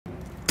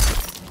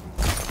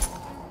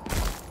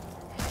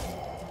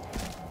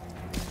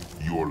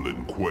Your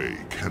Lin Kuei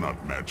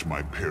cannot match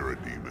my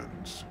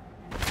parademons.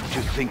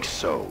 To think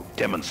so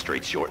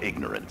demonstrates your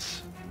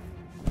ignorance.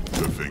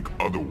 To think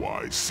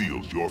otherwise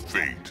seals your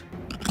fate.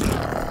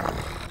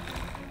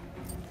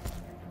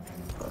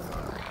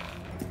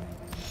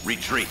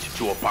 Retreat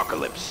to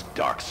Apocalypse,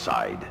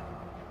 DARKSEID.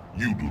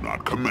 You do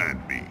not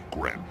command me,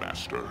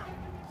 Grandmaster.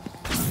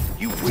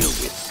 You will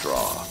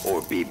withdraw,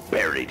 or be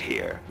buried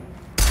here.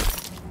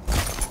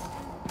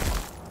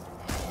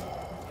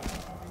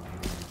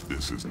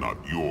 This is not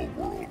your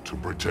world to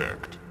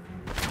protect.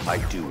 I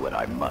do what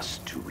I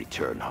must to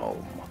return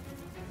home.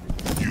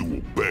 You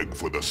will beg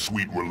for the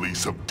sweet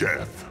release of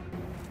death.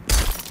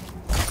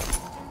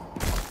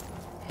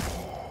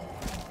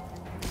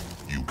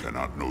 You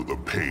cannot know the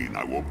pain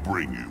I will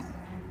bring you.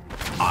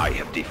 I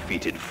have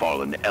defeated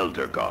fallen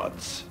Elder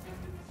Gods.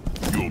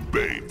 You'll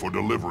beg for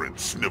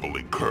deliverance,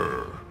 sniveling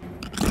cur.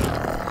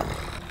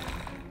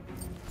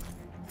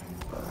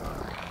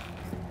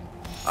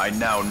 I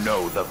now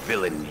know the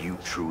villain you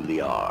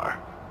truly are.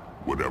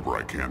 Whatever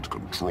I can't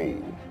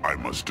control, I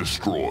must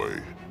destroy.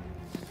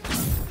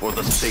 For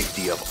the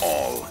safety of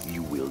all,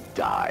 you will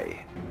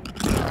die.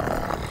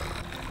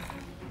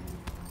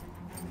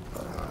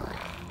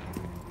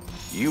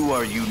 You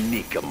are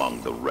unique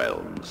among the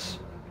realms.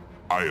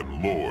 I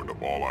am lord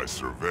of all I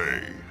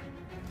survey.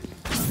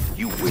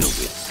 You will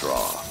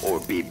withdraw, or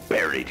be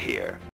buried here.